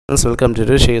Welcome to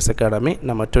Rishi's Academy.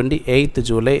 நம்ம 28th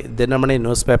July Dinamani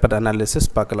newspaper analysis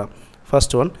பார்க்கலாம்.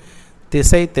 First one,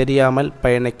 திசை தெரியாமல்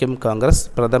பயணிக்கும் காங்கிரஸ்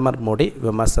பிரதமர் மோடி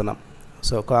விமர்சனம்.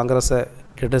 ஸோ காங்கிரஸை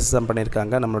கிரிட்டிசிசம்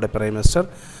பண்ணியிருக்காங்க நம்மளுடைய பிரைம் மினிஸ்டர்.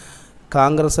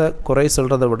 காங்கிரஸை குறை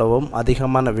சொல்கிறத விடவும்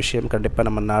அதிகமான விஷயம் கண்டிப்பாக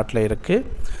நம்ம நாட்டில் இருக்குது.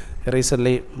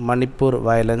 Recently Manipur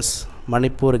violence,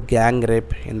 Manipur gang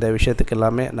rape, இந்த விஷயத்துக்கு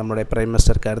எல்லாமே நம்மளுடைய பிரைம்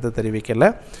மினிஸ்டர் கருத்து தெரிவிக்கலை.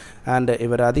 அண்ட்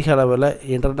இவர் அதிக அளவில்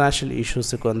இன்டர்நேஷ்னல்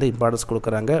இஷ்யூஸுக்கு வந்து இம்பார்ட்டன்ஸ்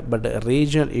கொடுக்குறாங்க. பட்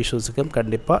ரீஜனல் இஷ்யூஸுக்கும்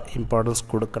கண்டிப்பாக இம்பார்ட்டன்ஸ்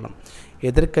கொடுக்கணும்.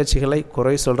 எதிர்க்கட்சிகளை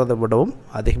குறை சொல்கிறத விடவும்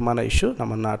அதிகமான இஷ்யூ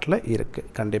நம்ம நாட்டில் இருக்குது.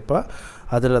 கண்டிப்பாக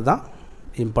அதில் தான்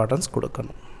இம்பார்ட்டன்ஸ்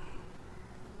கொடுக்கணும்.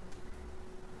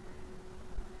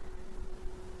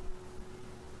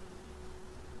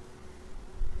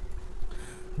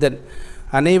 தென்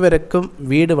அனைவருக்கும்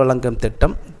வீடு வழங்கும்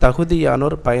திட்டம்,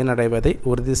 தகுதியானோர் பயனடைவதை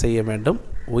உறுதி செய்ய வேண்டும்,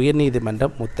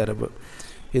 உயர்நீதிமன்றம் உத்தரவு.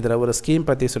 இதில் ஒரு ஸ்கீம்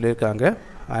பற்றி சொல்லியிருக்காங்க.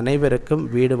 அனைவருக்கும்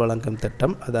வீடு வழங்கும்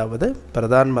திட்டம், அதாவது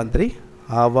பிரதான் மந்திரி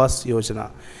ஆவாஸ் யோஜனா.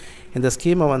 இந்த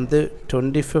ஸ்கீமை வந்து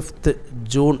 25th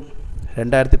June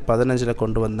 2015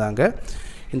 கொண்டு வந்தாங்க.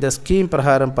 இந்த ஸ்கீம்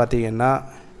பிரகாரம் பார்த்திங்கன்னா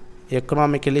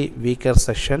economically weaker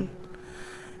section,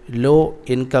 low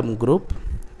income group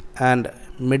and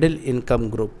middle income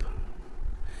group,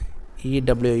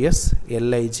 EWS,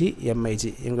 LIG, MIG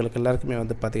இவங்களுக்கு எல்லாருக்குமே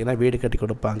வந்து பார்த்திங்கன்னா வீடு கட்டி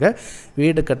கொடுப்பாங்க.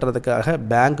 வீடு கட்டுறதுக்காக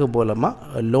பேங்க்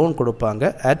மூலமாக லோன் கொடுப்பாங்க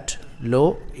அட் லோ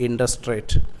இன்ட்ரெஸ்ட்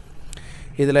ரேட்.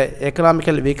 இதில்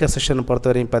எக்கனாமிக்கல் வீக்கர் செக்ஷன்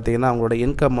பொறுத்த வரையும் பார்த்திங்கன்னா அவங்களோட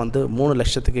இன்கம் வந்து 3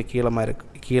 லட்சத்துக்கு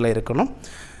கீழே இருக்கணும்.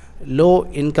 லோ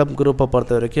இன்கம் குரூப்பை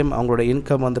பொறுத்த வரைக்கும் அவங்களோட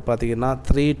இன்கம் வந்து பார்த்திங்கன்னா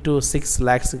 3 to 6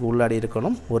 lakhsக்கு உள்ளாடி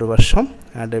இருக்கணும் ஒரு வருஷம்.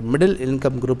 அண்டு மிடில்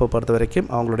இன்கம் குரூப்பை பொறுத்த வரைக்கும்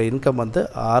அவங்களோட இன்கம் வந்து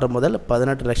 6 முதல்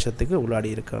 18 லட்சத்துக்கு உள்ளாடி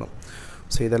இருக்கணும்.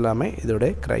 ஸோ இதெல்லாமே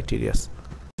இதோடைய க்ரைட்டீரியாஸ்.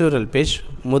 டூரல் பேஜ்,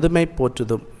 முதுமை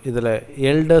போற்றுதும். இதில்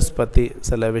எல்டர்ஸ் பற்றி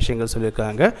சில விஷயங்கள்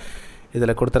சொல்லியிருக்காங்க.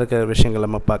 இதில் கொடுத்துருக்கிற விஷயங்கள்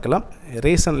நம்ம பார்க்கலாம்.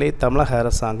 ரீசன்ட்லி தமிழக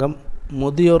அரசாங்கம்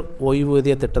முதியோர்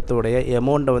ஓய்வூதிய திட்டத்துடைய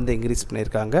அமௌண்ட்டை வந்து இன்க்ரீஸ்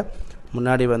பண்ணியிருக்காங்க.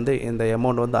 முன்னாடி வந்து இந்த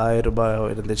அமௌண்ட் வந்து 1000 ரூபாய்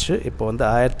இருந்துச்சு, இப்போ வந்து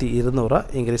 1200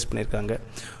 இன்க்ரீஸ் பண்ணியிருக்காங்க.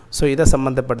 ஸோ இதை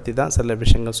சம்மந்தப்படுத்தி தான் சில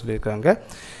விஷயங்கள் சொல்லியிருக்காங்க.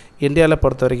 இந்தியாவில்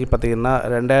பொறுத்த வரைக்கும் பார்த்திங்கன்னா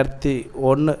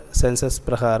 2001 சென்சஸ்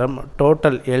பிரகாரம்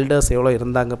டோட்டல் எல்டர்ஸ் எவ்வளோ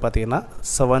இருந்தாங்க பார்த்திங்கன்னா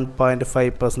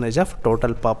 7.5% ஆஃப்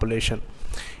டோட்டல் பாப்புலேஷன்.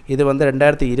 இது வந்து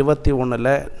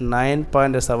 2021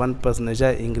 9.7%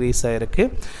 இன்க்ரீஸ் ஆகிருக்கு.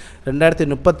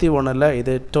 2031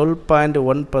 இது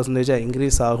 12.1%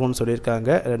 இன்க்ரீஸ் ஆகும்னு சொல்லியிருக்காங்க.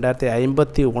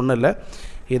 2051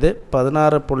 இது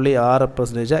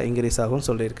 16.6% இன்க்ரீஸ் ஆகும்னு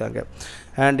சொல்லியிருக்காங்க.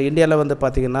 அண்ட் இந்தியாவில் வந்து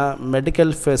பார்த்திங்கன்னா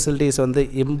மெடிக்கல் ஃபெசிலிட்டிஸ் வந்து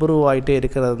இம்ப்ரூவ் ஆகிட்டே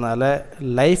இருக்கிறதுனால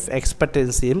லைஃப்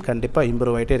எக்ஸ்பெக்டன்சியும் கண்டிப்பாக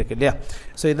இம்ப்ரூவ் ஆகிட்டே இருக்குது இல்லையா.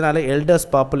 ஸோ இதனால் எல்டர்ஸ்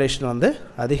பாப்புலேஷன் வந்து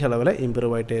அதிக அளவில்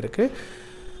இம்ப்ரூவ் ஆகிட்டே இருக்குது.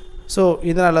 ஸோ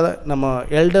இதனால் தான் நம்ம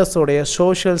எல்டர்ஸோடைய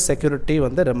சோஷியல் செக்யூரிட்டி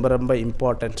வந்து ரொம்ப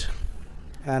இம்பார்ட்டண்ட்.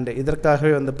 அண்ட்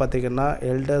இதற்காகவே வந்து பார்த்திங்கன்னா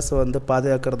எல்டர்ஸ் வந்து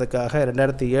பாதுகாக்கிறதுக்காக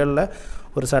 2007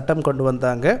 ஒரு சட்டம் கொண்டு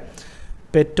வந்தாங்க.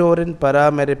 பெற்றோரின்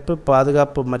பராமரிப்பு,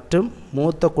 பாதுகாப்பு மற்றும்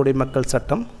மூத்த குடிமக்கள்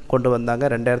சட்டம் கொண்டு வந்தாங்க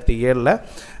 2007.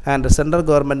 அண்ட் சென்ட்ரல்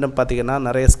கவர்மெண்ட்டும் பார்த்திங்கன்னா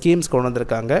நிறைய ஸ்கீம்ஸ் கொண்டு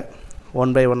வந்திருக்காங்க.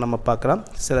 ஒன் பை ஒன் நம்ம பார்க்கலாம்.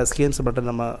 சில ஸ்கீம்ஸ் மட்டும்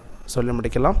நம்ம சொல்லி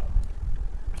முடிக்கலாம்.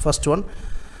 ஃபர்ஸ்ட் ஒன்,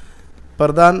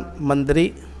 பிரதான் மந்திரி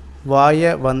வாய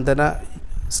வந்தனா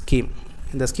ஸ்கீம்.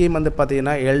 இந்த ஸ்கீம் வந்து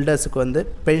பார்த்திங்கன்னா எல்டர்ஸுக்கு வந்து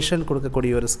பென்ஷன்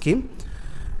கொடுக்கக்கூடிய ஒரு ஸ்கீம்.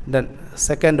 தென்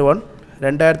செகண்ட் ஒன்,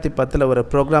 2010 ஒரு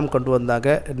ப்ரோக்ராம் கொண்டு வந்தாங்க,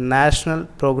 national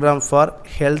program for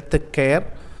health care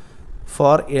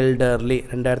for elderly,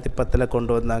 2010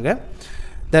 கொண்டு வந்தாங்க.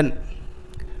 தென்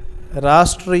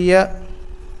ராஷ்ட்ரிய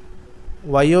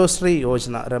வயோஸ்ரீ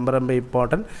யோஜனா, ரொம்ப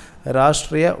இம்பார்ட்டன்ட்.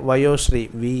 ராஷ்ட்ரிய வயோஸ்ரீ,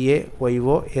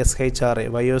 VAYOSHRI,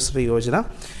 வயோஸ்ரீ யோஜனா.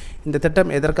 இந்த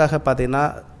திட்டம் எதற்காக பார்த்திங்கன்னா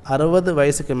 60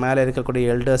 வயசுக்கு மேலே இருக்கக்கூடிய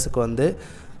எல்டர்ஸுக்கு வந்து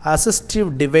அசிஸ்டிவ்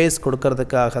டிவைஸ்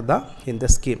கொடுக்கறதுக்காக தான் இந்த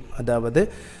ஸ்கீம். அதாவது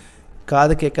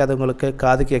காது கேட்காதவங்களுக்கு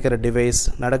காது கேட்குற டிவைஸ்,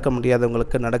 நடக்க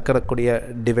முடியாதவங்களுக்கு நடக்கக்கூடிய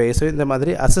டிவைஸு, இந்த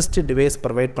மாதிரி அசிஸ்டிவ் டிவைஸ்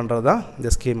ப்ரொவைட் பண்ணுறது தான் இந்த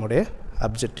ஸ்கீமுடைய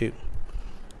அப்ஜெக்டிவ்.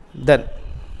 தென்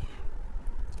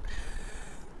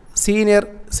சீனியர்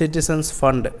சிட்டிசன்ஸ்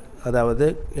ஃபண்டு, அதாவது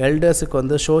எல்டர்ஸுக்கு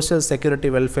வந்து சோஷியல் செக்யூரிட்டி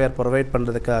வெல்ஃபேர் ப்ரொவைட்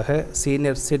பண்ணுறதுக்காக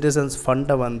சீனியர் சிட்டிசன்ஸ்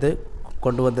ஃபண்டை வந்து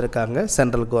கொண்டு வந்திருக்காங்க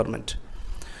சென்ட்ரல் கவர்மெண்ட்.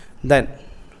 தென்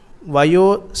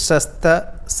வயோஸ்ரஸ்த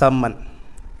சம்மன்,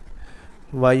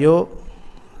 வயோஸ்ரஸ்த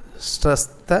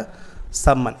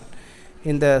சம்மன்.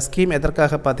 இந்த ஸ்கீம்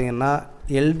எதற்காக பார்த்திங்கன்னா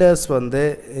எல்டர்ஸ் வந்து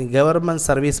கவர்மெண்ட்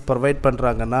சர்வீஸ் ப்ரொவைட்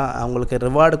பண்ணுறாங்கன்னா அவங்களுக்கு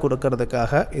ரிவார்டு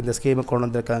கொடுக்கறதுக்காக இந்த ஸ்கீமை கொண்டு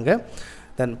வந்திருக்காங்க.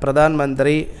 தென் பிரதான்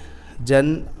மந்திரி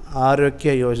ஜன்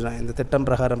ஆரோக்கிய யோஜனா, இந்த திட்டம்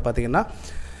பிரகாரம் பார்த்திங்கன்னா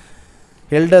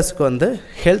எல்டர்ஸ்க்கு வந்து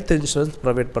ஹெல்த் இன்சூரன்ஸ்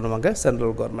ப்ரொவைட் பண்ணுவாங்க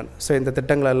சென்ட்ரல் கவர்மெண்ட். ஸோ இந்த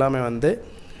திட்டங்கள் எல்லாமே வந்து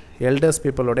எல்டர்ஸ்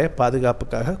பீப்புளுடைய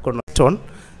பாதுகாப்புக்காக கொண்டு.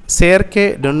 செயற்கை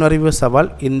நுண்ணறிவு சவால்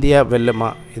இந்தியா வெல்லுமா?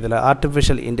 இதில்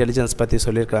ஆர்டிஃபிஷியல் இன்டெலிஜென்ஸ் பற்றி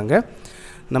சொல்லியிருக்காங்க.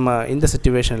 நம்ம இந்த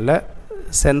சிச்சுவேஷனில்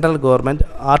சென்ட்ரல் கவர்மெண்ட்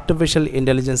ஆர்டிஃபிஷியல்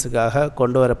இன்டெலிஜென்ஸுக்காக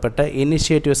கொண்டு வரப்பட்ட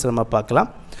இனிஷியேட்டிவ்ஸ் நம்ம பார்க்கலாம்.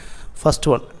 ஃபர்ஸ்ட்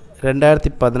ஒன்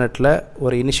 2018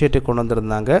 ஒரு இனிஷியேட்டிவ் கொண்டு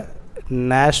வந்திருந்தாங்க,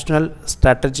 national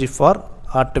strategy for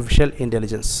artificial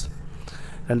intelligence.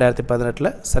 2018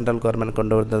 central government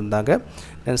கொண்டு வந்திருந்தாங்க.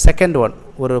 தென் செகண்ட் ஒன்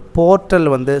ஒரு போர்ட்டல்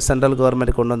வந்து சென்ட்ரல்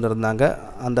கவர்மெண்ட் கொண்டு வந்திருந்தாங்க.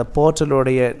 அந்த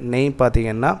போர்ட்டலுடைய நேம்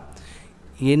பார்த்திங்கன்னா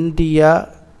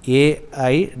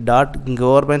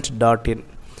indiaai.government.in.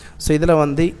 ஸோ இதில்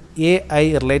வந்து ஏஐ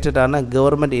ரிலேட்டடான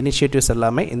கவர்மெண்ட் இனிஷியேட்டிவ்ஸ்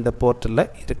எல்லாமே இந்த போர்ட்டலில்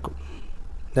இருக்கும்.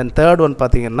 தென் தேர்ட் ஒன்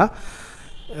பார்த்திங்கன்னா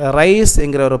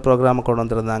ரைஸ்ங்கிற ஒரு ப்ரோக்ராமை கொண்டு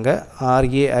வந்திருந்தாங்க,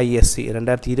 RAISC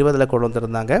 2020 கொண்டு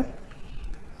வந்திருந்தாங்க.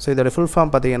 ஸோ இதோட ஃபுல்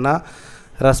ஃபார்ம் பார்த்திங்கன்னா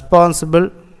responsible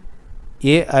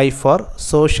AI for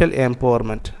social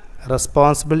empowerment.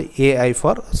 Responsible AI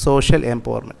for social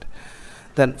empowerment.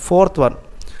 Then fourth one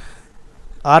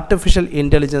artificial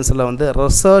இன்டெலிஜென்ஸில் வந்து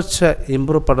ரிசர்ச்சை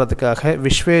இம்ப்ரூவ் பண்ணுறதுக்காக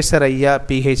விஸ்வேஸ்வரையா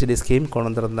PhD ஸ்கீம் கொண்டு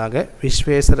வந்திருந்தாங்க,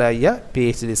 Visvesvaraya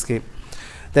PhD scheme.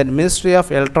 Then ministry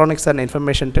of electronics and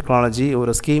information technology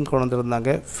ஒரு ஸ்கீம் கொண்டு வந்திருந்தாங்க,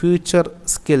 ஃபியூச்சர்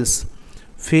ஸ்கில்ஸ்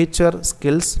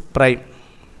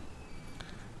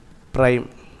ப்ரைம்.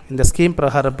 இந்த scheme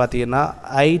பிரகாரம் பார்த்திங்கன்னா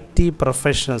ஐடி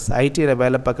ப்ரொஃபஷனல்ஸ், ஐடியில்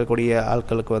வேலை பார்க்கக்கூடிய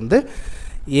ஆட்களுக்கு வந்து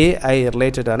ஏஐ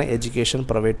ரிலேட்டடான எஜுகேஷன்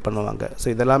ப்ரொவைட் பண்ணுவாங்க. ஸோ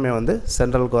இதெல்லாமே வந்து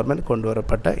சென்ட்ரல் கவர்மெண்ட் கொண்டு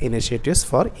வரப்பட்ட initiatives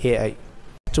for AI.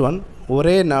 Next one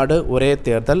ஒரே நாடு ஒரே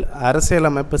தேர்தல்,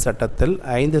 அரசியலமைப்பு சட்டத்தில்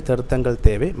 5 திருத்தங்கள்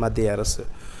தேவை மத்திய அரசு.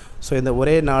 ஸோ இந்த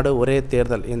ஒரே நாடு ஒரே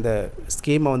தேர்தல் இந்த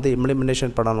ஸ்கீமை வந்து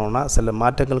இம்ப்ளிமெண்டேஷன் பண்ணணுன்னா சில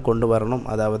மாற்றங்கள் கொண்டு வரணும்.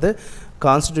 அதாவது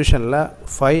கான்ஸ்டியூஷனில்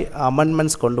 5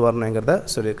 அமெண்ட்மெண்ட்ஸ் கொண்டு வரணுங்கிறத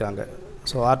சொல்லியிருக்காங்க.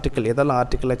 ஸோ எதெல்லாம்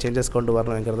ஆர்டிக்கிளில் சேஞ்சஸ் கொண்டு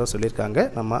வரணுங்கிறத சொல்லியிருக்காங்க.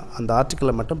 நம்ம அந்த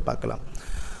ஆர்டிக்கிளை மட்டும் பார்க்கலாம்.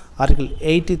 ஆர்டிகிள்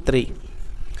 83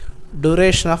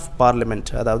 டூரேஷன் ஆஃப் பார்லிமெண்ட்,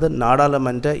 அதாவது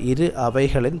நாடாளுமன்ற இரு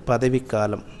அவைகளின்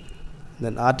பதவிக்காலம்.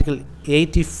 தென் ஆர்டிகிள்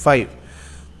 85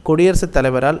 குடியரசுத்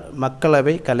தலைவரால்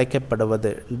மக்களவை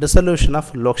கலைக்கப்படுவது, டிசல்யூஷன்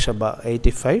ஆஃப் லோக்சபா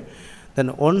 85.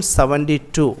 தென்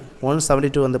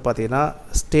 172 வந்து பார்த்திங்கன்னா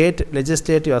ஸ்டேட்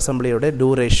லெஜிஸ்லேட்டிவ் அசம்பிளியோட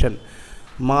டூரேஷன்,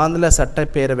 மாநில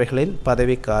சட்டப்பேரவைகளின்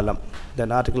பதவிக்காலம்.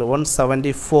 தென் ஆர்டிகிள்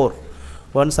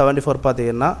 174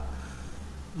 பார்த்திங்கன்னா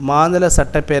மாநில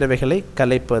சட்டப்பேரவைகளை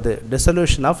கலைப்பது,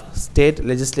 dissolution of state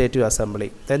legislative assembly.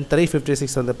 தென்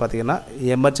 356 வந்து பார்த்திங்கன்னா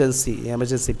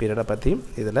எமர்ஜென்சி பீரியடை பற்றியும்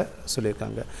இதில்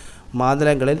சொல்லியிருக்காங்க,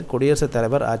 மாநிலங்களில் குடியரசுத்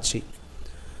தலைவர் ஆட்சி.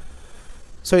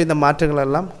 ஸோ இந்த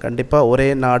மாற்றங்களெல்லாம் கண்டிப்பாக ஒரே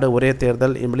நாடு ஒரே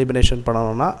தேர்தல் இம்ப்ளிமெண்டேஷன்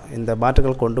பண்ணணும்னா இந்த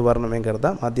மாற்றங்கள் கொண்டு வரணுங்கிறத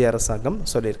மத்திய அரசாங்கம்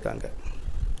சொல்லியிருக்காங்க.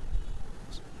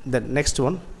 தென் நெக்ஸ்ட்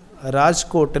ஒன்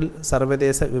ராஜ்கோட்டில்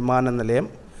சர்வதேச விமான நிலையம்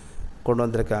கொண்டு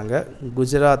வந்திருக்காங்க,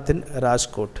 குஜராத்தின்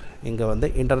ராஜ்கோட். இங்கே வந்து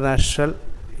இன்டர்நேஷ்னல்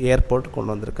ஏர்போர்ட்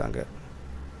கொண்டு வந்திருக்காங்க.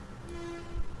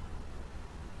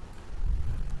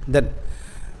 தென்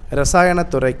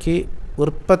ரசாயனத்துறைக்கு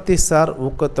உற்பத்திசார்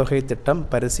ஊக்கத்தொகை திட்டம்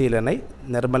பரிசீலனை,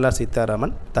 நிர்மலா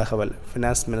சீதாராமன் தகவல்.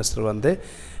 ஃபினான்ஸ் மினிஸ்டர் வந்து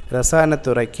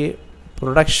ரசாயனத்துறைக்கு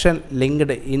ப்ரொடக்ஷன்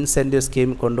லிங்க்டு இன்சென்டிவ்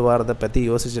ஸ்கீம் கொண்டு வரதை பற்றி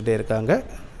யோசிச்சுட்டே இருக்காங்க.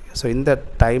 ஸோ இந்த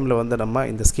டைமில் வந்து நம்ம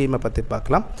இந்த ஸ்கீமை பற்றி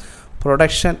பார்க்கலாம்.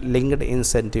 ப்ரொடக்ஷன் லிங்க்டு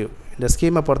இன்சென்டிவ் இந்த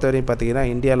ஸ்கீமை பொறுத்தவரையும் பார்த்திங்கன்னா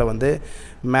இந்தியாவில் வந்து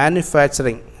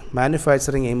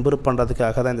மேனுஃபேக்சரிங் இம்ப்ரூவ்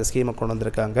பண்ணுறதுக்காக தான் இந்த ஸ்கீமை கொண்டு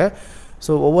வந்திருக்காங்க.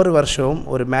 ஸோ ஒவ்வொரு வருஷமும்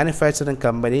ஒரு மேனுஃபேக்சரிங்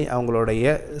கம்பெனி அவங்களுடைய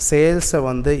சேல்ஸை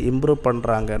வந்து இம்ப்ரூவ்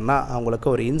பண்ணுறாங்கன்னா அவங்களுக்கு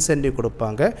ஒரு இன்சென்டிவ்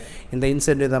கொடுப்பாங்க. இந்த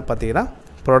இன்சென்டிவ் தான் பார்த்திங்கன்னா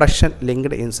ப்ரொடக்ஷன்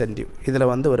லிங்க்டு இன்சென்டிவ். இதில்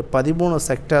வந்து ஒரு 13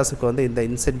 செக்டார்ஸுக்கு வந்து இந்த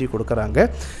இன்சென்டிவ் கொடுக்குறாங்க.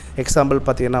 எக்ஸாம்பிள்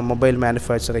பார்த்திங்கன்னா mobile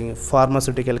manufacturing,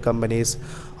 pharmaceutical companies,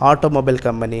 automobile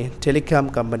company, telecom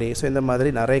company. So இந்த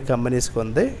மாதிரி நிறைய கம்பெனிஸ்க்கு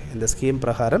வந்து இந்த ஸ்கீம்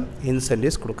பிரகாரம்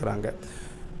இன்சென்டிவ்ஸ் கொடுக்குறாங்க.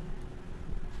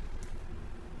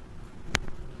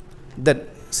 தென்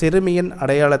சிறுமியின்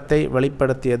அடையாளத்தை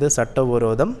வெளிப்படுத்தியது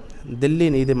சட்டவிரோதம், தில்லி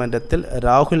நீதிமன்றத்தில்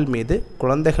ராகுல் மீது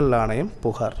குழந்தைகள் ஆணையம்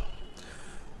புகார்.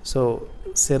 ஸோ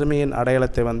சிறுமியின்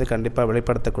அடையாளத்தை வந்து கண்டிப்பாக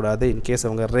வெளிப்படுத்தக்கூடாது. இன்கேஸ்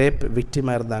அவங்க ரேப்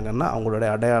விக்டிமாக இருந்தாங்கன்னா அவங்களுடைய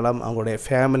அடையாளம், அவங்களுடைய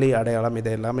ஃபேமிலி அடையாளம்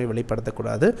இதை எல்லாமே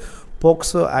வெளிப்படுத்தக்கூடாது.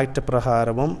 போக்சோ ஆக்ட்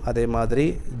பிரகாரமும் அதே மாதிரி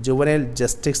ஜுவனைல்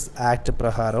ஜஸ்டிஸ் ஆக்ட்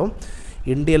பிரகாரம்,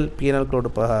 இந்தியன் பீனல்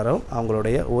கோடு பிரகாரம்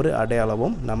அவங்களுடைய ஒரு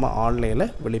அடையாளமும் நம்ம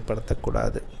ஆன்லைனில்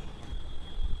வெளிப்படுத்தக்கூடாது.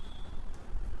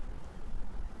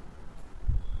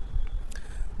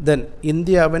 தென்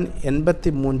இந்தியாவின்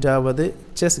 83வது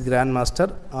chess grand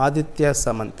master Aditya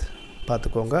Samanth.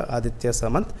 பார்த்துக்கோங்க, ஆதித்யா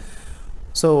சமந்த்.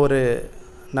 ஸோ ஒரு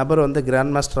நபர் வந்து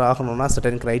கிராண்ட் மாஸ்டர் ஆகணும்னா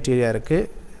சர்டன் க்ரைட்டீரியா இருக்குது.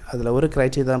 அதில் ஒரு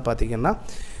க்ரைட்டீரியா தான் பார்த்திங்கன்னா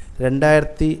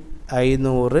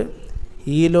 2500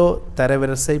 ஈலோ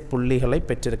தரவரிசை புள்ளிகளை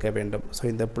பெற்றிருக்க வேண்டும். ஸோ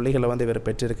இந்த புள்ளிகளை வந்து இவர்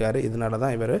பெற்றிருக்காரு. இதனால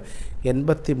தான் இவர்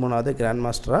 83வது கிராண்ட்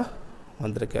மாஸ்டராக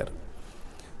வந்திருக்கார்.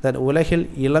 தென் உலகில்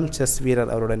இளம் செஸ்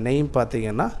வீரர், அவரோட நேம்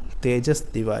பார்த்திங்கன்னா தேஜஸ்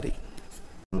திவாரி.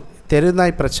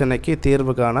 தெருநாய் பிரச்சனைக்கு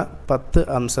தீர்வு காண 10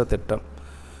 அம்ச திட்டம்.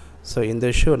 ஸோ இந்த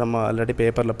இஷ்யூ நம்ம ஆல்ரெடி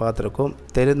பேப்பரில் பார்த்துருக்கோம்.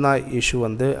 தெருநாய் இஷ்யூ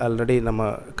வந்து ஆல்ரெடி நம்ம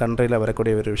கண்ட்ரியில்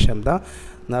வரக்கூடிய ஒரு விஷயம்தான்.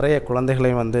 நிறைய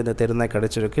குழந்தைகளையும் வந்து இந்த தெருநாய்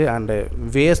கடிச்சிருக்கு. அண்டு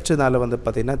வேஸ்ட்டுனால வந்து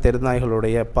பார்த்திங்கன்னா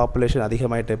தெருநாய்களுடைய பாப்புலேஷன்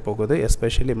அதிகமாகிட்டே போகுது,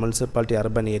 எஸ்பெஷலி முனிசிபாலிட்டி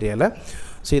அர்பன் ஏரியாவில்.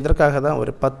 ஸோ இதற்காக தான்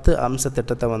ஒரு 10 அம்ச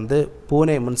திட்டத்தை வந்து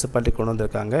பூனே முனிசிபாலிட்டி கொண்டு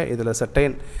வந்திருக்காங்க. இதில்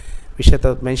சர்டைன்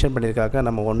விஷயத்தை மென்ஷன் பண்ணியிருக்காங்க.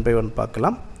 நம்ம ஒன் பை ஒன்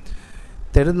பார்க்கலாம்.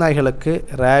 தெருநாய்களுக்கு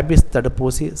ரேபிஸ்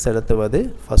தடுப்பூசி செலுத்துவது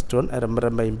ஃபஸ்ட் ஒன், ரொம்ப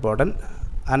ரொம்ப இம்பார்ட்டன்ட்.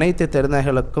 அனைத்து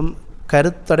தெருநாய்களுக்கும்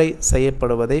கருத்தடை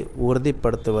செய்யப்படுவதை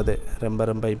உறுதிப்படுத்துவது ரொம்ப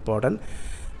ரொம்ப இம்பார்ட்டன்ட்.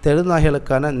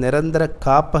 தெருநாய்களுக்கான நிரந்தர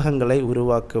காப்பகங்களை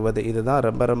உருவாக்குவது, இதுதான்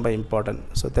ரொம்ப ரொம்ப இம்பார்ட்டன்ட்.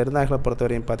 ஸோ தெருநாய்களை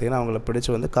பொறுத்தவரையும் பார்த்திங்கன்னா அவங்கள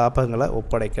பிடிச்சி வந்து காப்பகங்களை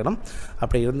ஒப்படைக்கணும்.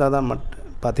 அப்படி இருந்தால் தான்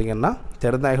பார்த்திங்கன்னா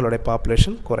தெருநாய்களுடைய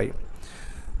பாப்புலேஷன் குறையும்.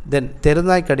 தென்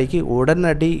தெருநாய் கடிக்கு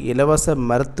உடனடி இலவச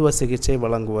மருத்துவ சிகிச்சை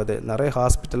வழங்குவது. நிறைய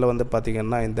ஹாஸ்பிட்டலில் வந்து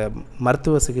பார்த்திங்கன்னா இந்த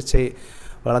மருத்துவ சிகிச்சை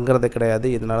வழங்குறது கிடையாது.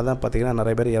 இதனால தான் பார்த்திங்கன்னா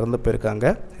நிறைய பேர் இறந்து போயிருக்காங்க.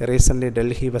 ரீசெண்ட்லி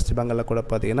டெல்லி, வெஸ்ட் பெங்காலில் கூட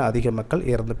பார்த்திங்கன்னா அதிக மக்கள்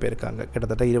இறந்து போயிருக்காங்க.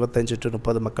 கிட்டத்தட்ட 25 to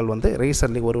 30 மக்கள் வந்து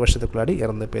ரீசெண்ட்லி ஒரு வருஷத்துக்குள்ளாடி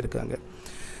இறந்து போயிருக்காங்க.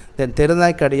 தென்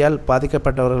தெருநாய் கடியால்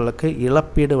பாதிக்கப்பட்டவர்களுக்கு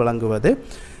இழப்பீடு வழங்குவது,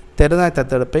 தெருநாய்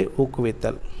தத்தெடுப்பை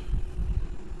ஊக்குவித்தல்.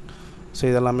 ஸோ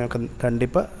இதெல்லாமே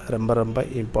கண்டிப்பாக ரொம்ப ரொம்ப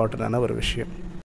இம்பார்ட்டண்டான ஒரு விஷயம்.